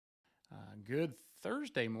Good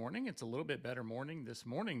Thursday morning. It's a little bit better morning this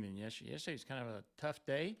morning than yesterday. Yesterday was kind of a tough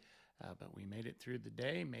day, but we made it through the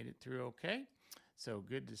day, made it through okay. So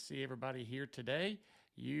good to see everybody here today.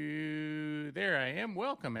 There I am.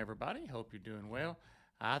 Welcome, everybody. Hope you're doing well.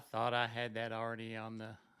 I thought I had that already on the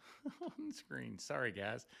on the screen. Sorry,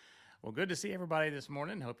 guys. Well, good to see everybody this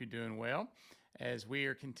morning. Hope you're doing well as we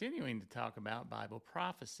are continuing to talk about Bible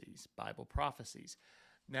prophecies. Bible prophecies.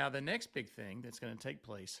 Now, the next big thing that's going to take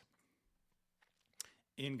place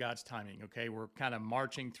in God's timing, okay? We're kind of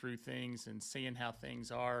marching through things and seeing how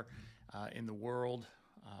things are in the world.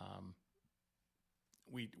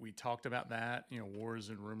 We talked about that, wars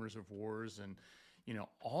and rumors of wars, and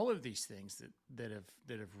all of these things that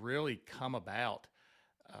have really come about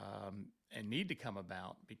and need to come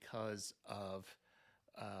about because of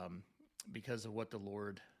what the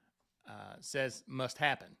Lord says must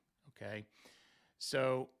happen. Okay,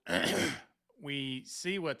 so we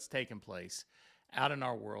see what's taking place out in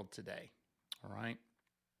our world today. All right.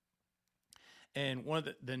 And one of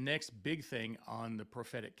the next big thing on the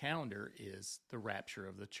prophetic calendar is the rapture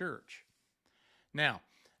of the church. Now,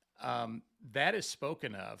 that is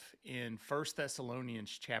spoken of in 1 Thessalonians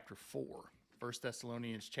chapter 4. 1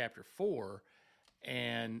 Thessalonians chapter 4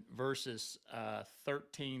 and verses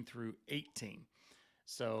 13 through 18.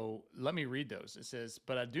 So let me read those. It says,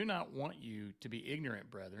 "But I do not want you to be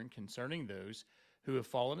ignorant, brethren, concerning those who have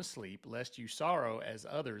fallen asleep, lest you sorrow as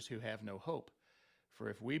others who have no hope.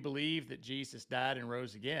 For if we believe that Jesus died and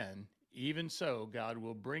rose again, even so God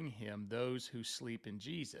will bring him those who sleep in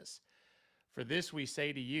Jesus. For this we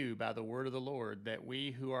say to you by the word of the Lord, that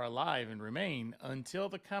we who are alive and remain until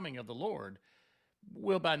the coming of the Lord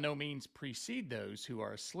will by no means precede those who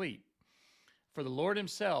are asleep. For the Lord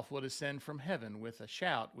himself will descend from heaven with a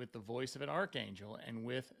shout, with the voice of an archangel, and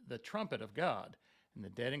with the trumpet of God. And the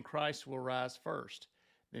dead in Christ will rise first.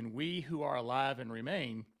 Then we who are alive and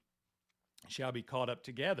remain shall be caught up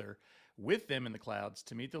together with them in the clouds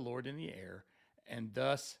to meet the Lord in the air. And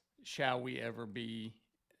thus shall we always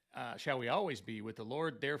be with the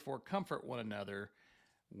Lord. Therefore comfort one another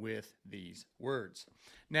with these words."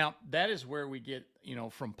 Now, that is where we get,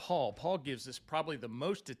 from Paul. Paul gives us probably the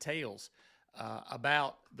most details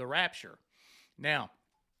about the rapture. Now,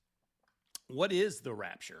 what is the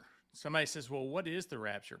rapture? Somebody says, "Well, what is the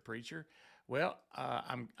rapture, preacher?" Well,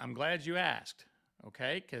 I'm glad you asked,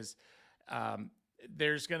 okay? Because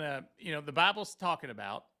there's gonna, the Bible's talking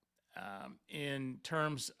about in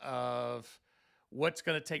terms of what's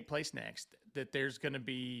going to take place next. That there's going to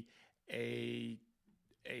be a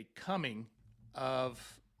coming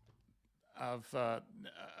of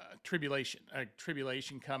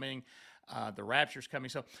tribulation coming. The rapture's coming.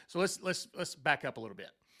 So let's back up a little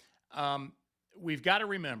bit. We've got to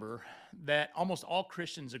remember that almost all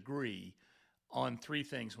Christians agree on three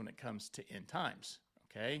things when it comes to end times.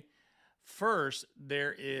 Okay, first,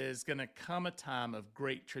 there is going to come a time of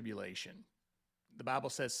great tribulation. The Bible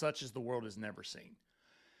says, "Such as the world has never seen."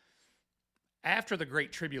 After the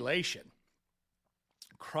great tribulation,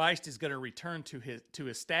 Christ is going to return to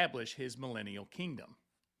establish his millennial kingdom.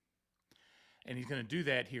 And he's going to do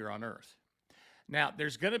that here on earth. Now,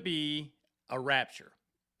 there's going to be a rapture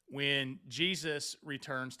when Jesus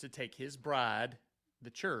returns to take his bride, the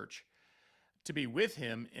church, to be with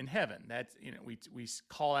him in heaven. That's, we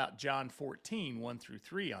call out John 14, 1 through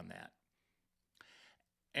 3 on that.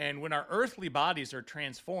 And when our earthly bodies are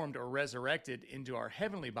transformed or resurrected into our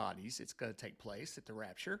heavenly bodies, it's going to take place at the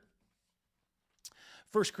rapture.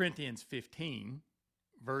 1 Corinthians 15,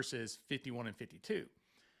 verses 51 and 52.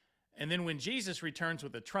 "And then when Jesus returns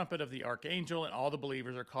with the trumpet of the archangel, and all the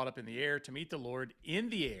believers are caught up in the air to meet the Lord in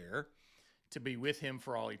the air, to be with him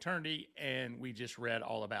for all eternity." And we just read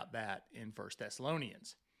all about that in 1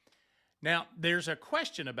 Thessalonians. Now, there's a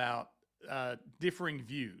question about differing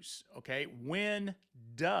views, okay? When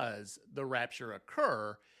does the rapture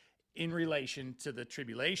occur in relation to the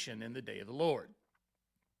tribulation and the day of the Lord?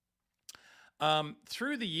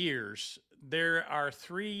 Through the years, there are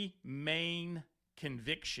three main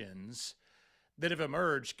convictions that have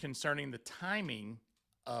emerged concerning the timing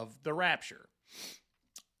of the rapture.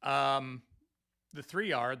 The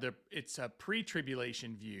three are, it's a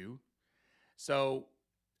pre-tribulation view. So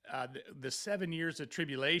the 7 years of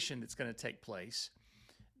tribulation that's going to take place,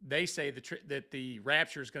 they say that the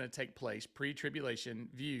rapture is going to take place. Pre-tribulation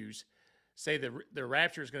views say the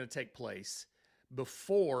rapture is going to take place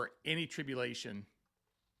before any tribulation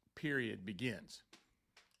period begins.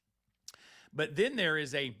 But then there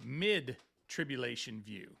is a mid-tribulation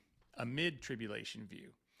view,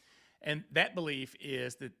 And that belief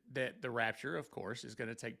is that the rapture, of course, is going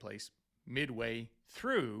to take place midway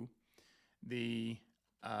through the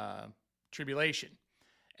tribulation.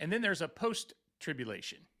 And then there's a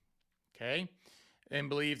post-tribulation, okay? And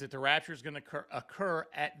believe that the rapture is going to occur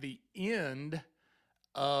at the end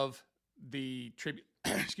of the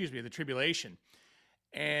the tribulation.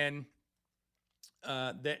 And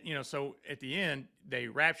so at the end, they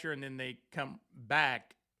rapture and then they come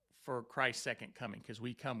back for Christ's second coming because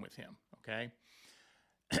we come with him, okay?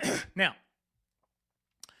 Now,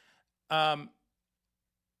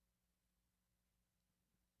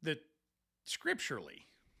 the scripturally,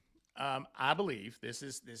 I believe, this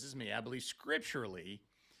is me, I believe scripturally,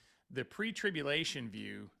 the pre-tribulation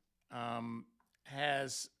view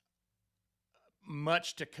has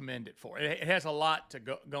much to commend it for. It has a lot to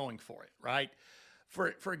going for it, right?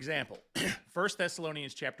 For example, 1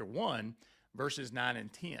 Thessalonians chapter 1, verses 9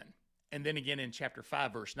 and 10. And then again in chapter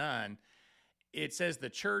 5, verse 9, it says the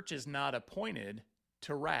church is not appointed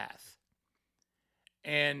to wrath.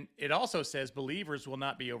 And it also says believers will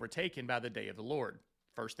not be overtaken by the day of the Lord.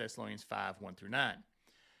 1 Thessalonians 5, 1 through 9.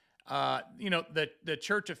 The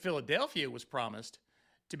church of Philadelphia was promised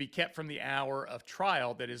to be kept from the hour of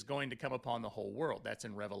trial that is going to come upon the whole world. That's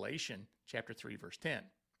in Revelation chapter 3, verse 10.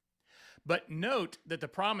 But note that the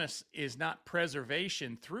promise is not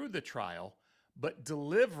preservation through the trial, but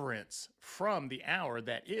deliverance from the hour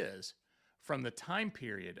that is, from the time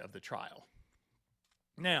period of the trial.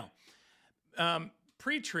 Now,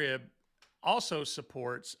 pre-tribulation also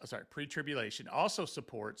supports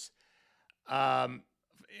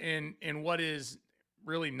in what is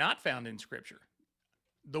really not found in Scripture,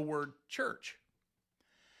 the word church.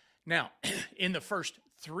 Now, in the first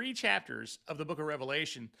 3 chapters of the book of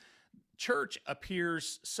Revelation, church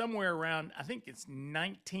appears somewhere around, I think it's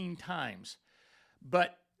 19 times.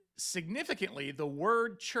 But significantly, the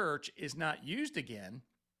word church is not used again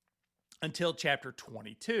until chapter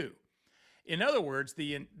 22. In other words,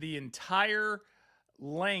 the entire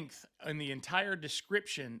length and the entire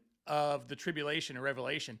description of the tribulation in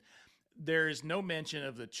Revelation, there is no mention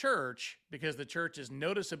of the church because the church is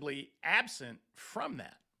noticeably absent from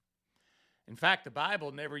that. In fact, the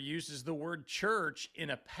Bible never uses the word church in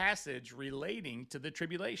a passage relating to the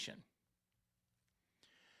tribulation.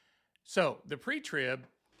 So the pre-trib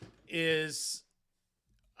is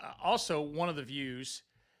also one of the views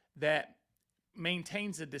that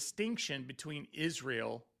maintains a distinction between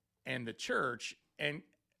Israel and the church, and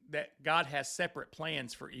that God has separate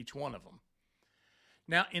plans for each one of them.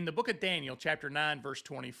 Now, in the book of Daniel, chapter 9, verse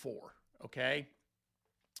 24, okay,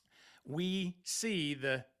 we see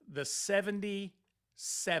the 70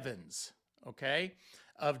 sevens, okay,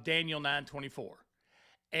 of Daniel 9:24.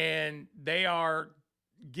 And they are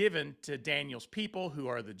given to Daniel's people, who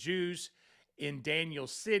are the Jews, in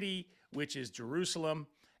Daniel's city, which is Jerusalem.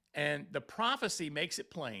 And the prophecy makes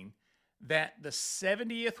it plain that the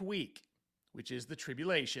 70th week, which is the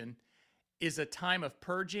tribulation, is a time of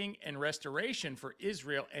purging and restoration for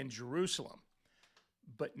Israel and Jerusalem,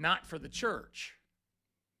 but not for the church.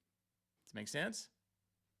 Does that make sense?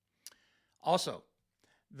 Also,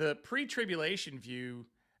 the pre-tribulation view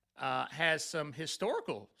has some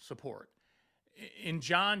historical support. In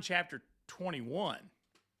John chapter 21,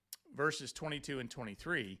 verses 22 and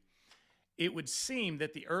 23, it would seem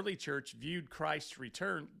that the early church viewed Christ's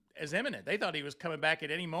return as imminent. They thought he was coming back at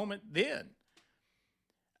any moment then.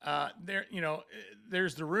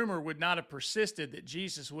 There's the rumor would not have persisted that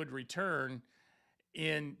Jesus would return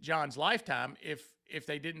in John's lifetime if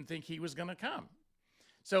they didn't think he was going to come.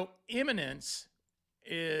 So imminence,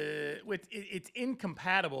 it's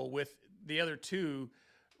incompatible with the other two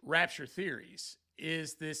rapture theories,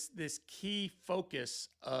 is this key focus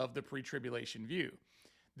of the pre-tribulation view.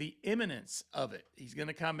 The imminence of it. He's going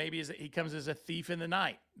to come maybe he comes as a thief in the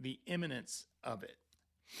night. The imminence of it.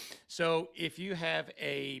 So if you have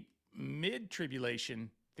a mid-tribulation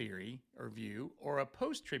theory or view or a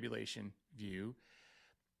post-tribulation view,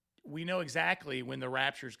 we know exactly when the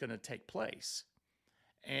rapture is going to take place.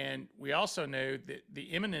 And we also know that the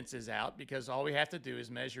imminence is out because all we have to do is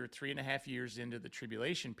measure 3.5 years into the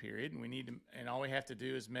tribulation period, and all we have to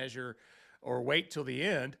do is measure or wait till the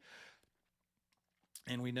end,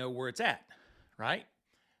 and we know where it's at, right?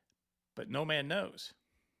 But no man knows.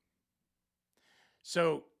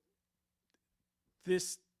 So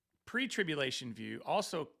this pre-tribulation view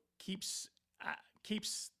also keeps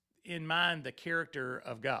in mind the character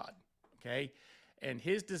of God, okay, and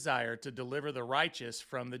his desire to deliver the righteous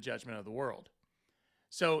from the judgment of the world.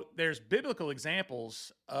 So there's biblical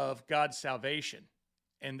examples of God's salvation,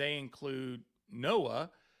 and they include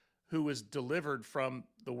Noah, who was delivered from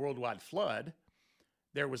the worldwide flood.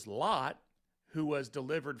 There was Lot, who was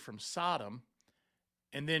delivered from Sodom,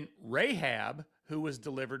 and then Rahab, who was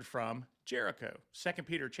delivered from Jericho. 2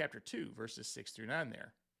 Peter chapter 2, verses 6 through 9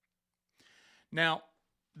 there. Now,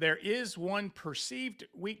 there is one perceived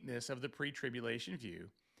weakness of the pre-tribulation view,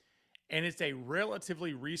 and it's a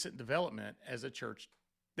relatively recent development as a church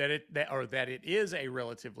that it is a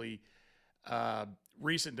relatively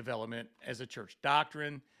recent development as a church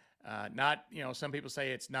doctrine. Not, some people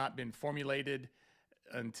say it's not been formulated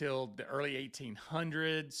until the early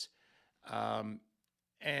 1800s.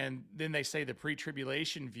 And then they say the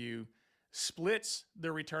pre-tribulation view splits the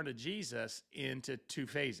return of Jesus into two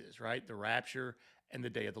phases, right? The rapture and the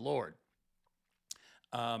day of the Lord.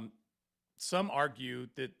 Some argue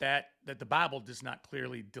that the Bible does not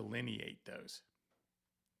clearly delineate those.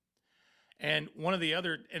 And one of the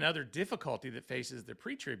other difficulty that faces the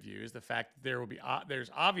pre-trib view is the fact that there's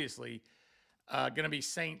obviously going to be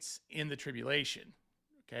saints in the tribulation.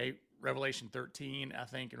 Okay, Revelation 13, I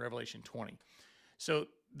think, and Revelation 20. So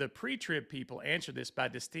the pre-trib people answer this by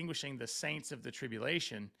distinguishing the saints of the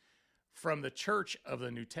tribulation from the church of the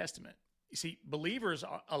New Testament. You see, believers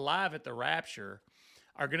alive at the rapture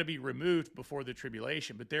are going to be removed before the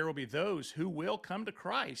tribulation, but there will be those who will come to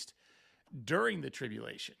Christ during the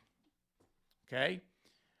tribulation. Okay?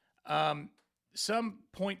 Some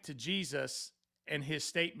point to Jesus and his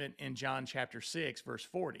statement in John chapter 6, verse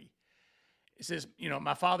 40. It says,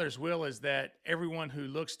 my Father's will is that everyone who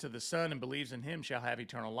looks to the Son and believes in him shall have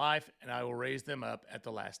eternal life, and I will raise them up at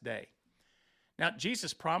the last day. Now,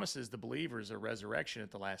 Jesus promises the believers a resurrection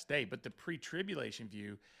at the last day, but the pre-tribulation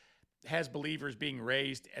view has believers being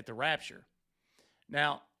raised at the rapture.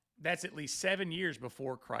 Now, that's at least 7 years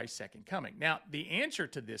before Christ's second coming. Now, the answer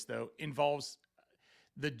to this, though, involves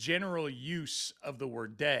the general use of the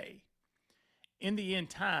word day in the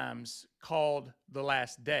end times called the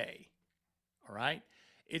last day. All right?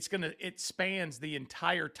 It spans the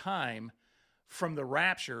entire time from the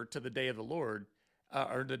rapture to the day of the Lord,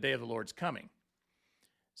 or the day of the Lord's coming.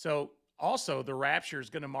 So also the rapture is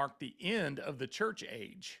going to mark the end of the church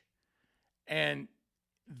age. And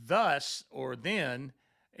thus, or then,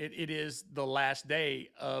 it is the last day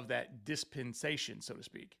of that dispensation, so to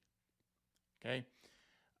speak. Okay?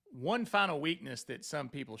 One final weakness that some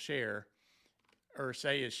people share or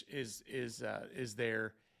say is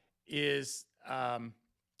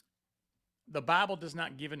the Bible does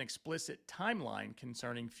not give an explicit timeline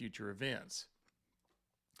concerning future events.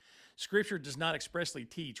 Scripture does not expressly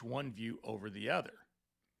teach one view over the other.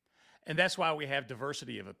 And that's why we have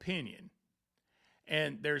diversity of opinion.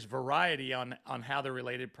 And there's variety on how the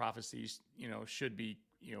related prophecies, should be,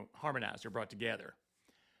 harmonized or brought together.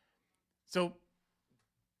 So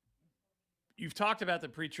you've talked about the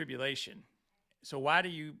pre-tribulation. So why do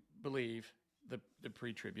you believe the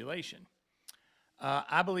pre-tribulation?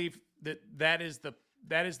 I believe that is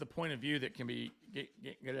the point of view that can be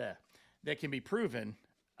proven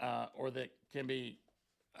or that can be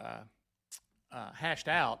hashed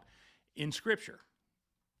out in Scripture.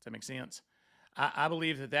 Does that make sense? I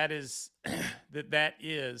believe that is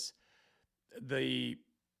the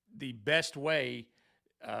best way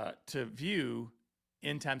to view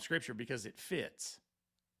end time Scripture because it fits.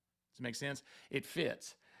 Does it make sense? It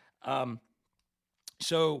fits.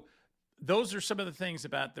 So those are some of the things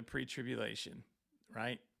about the pre-tribulation,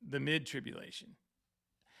 right? The mid-tribulation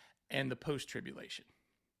and the post-tribulation.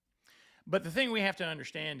 But the thing we have to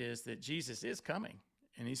understand is that Jesus is coming,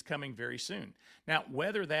 and he's coming very soon. Now,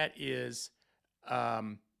 whether that is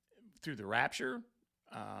through the rapture,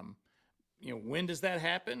 when does that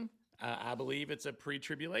happen? I believe it's a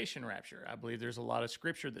pre-tribulation rapture. I believe there's a lot of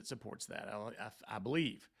Scripture that supports that. I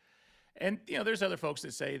believe. And, there's other folks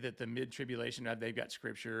that say that the mid-tribulation, they've got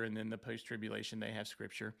Scripture, and then the post-tribulation, they have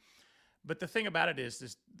Scripture. But the thing about it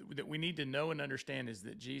is that we need to know and understand is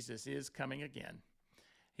that Jesus is coming again.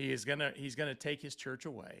 He's gonna take his church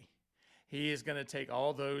away. He is going to take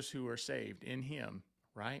all those who are saved in him,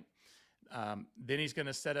 right? Then he's going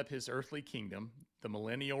to set up his earthly kingdom, the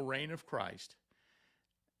millennial reign of Christ.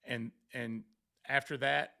 And after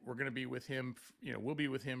that, we're going to be with him, we'll be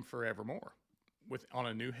with him forevermore on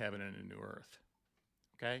a new heaven and a new earth.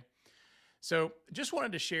 Okay? So just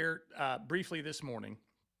wanted to share briefly this morning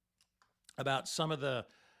about some of the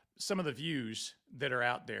views that are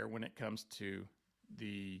out there when it comes to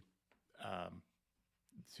the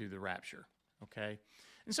rapture. Okay?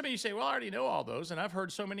 And some of you say, well, I already know all those, and I've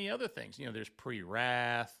heard so many other things. There's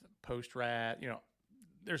pre-wrath, post-wrath,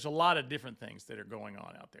 there's a lot of different things that are going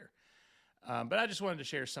on out there. But I just wanted to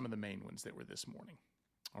share some of the main ones that were this morning.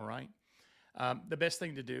 All right? The best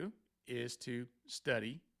thing to do is to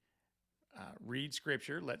study, read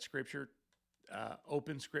Scripture, let Scripture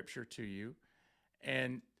open Scripture to you,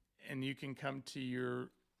 and you can come to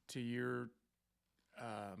your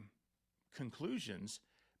conclusions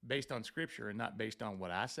based on Scripture and not based on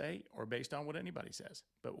what I say or based on what anybody says,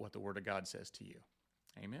 but what the Word of God says to you.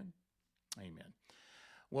 Amen. Amen.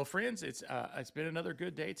 Well, friends, it's been another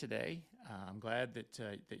good day today. I'm glad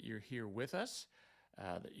that you're here with us,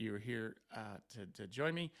 that you're here to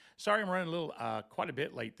join me. Sorry, I'm running a little quite a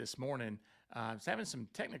bit late this morning. I was having some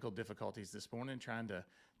technical difficulties this morning trying to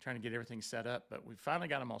get everything set up, but we finally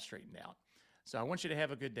got them all straightened out. So I want you to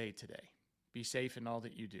have a good day today. Be safe in all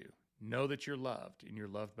that you do. Know that you're loved, and you're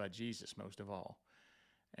loved by Jesus most of all.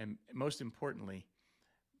 And most importantly,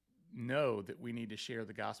 know that we need to share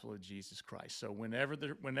the gospel of Jesus Christ. So whenever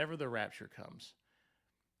the rapture comes,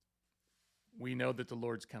 we know that the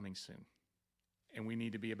Lord's coming soon, and we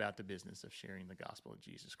need to be about the business of sharing the gospel of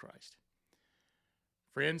Jesus Christ.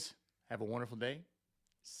 Friends, have a wonderful day.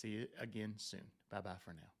 See you again soon. Bye-bye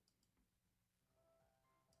for now.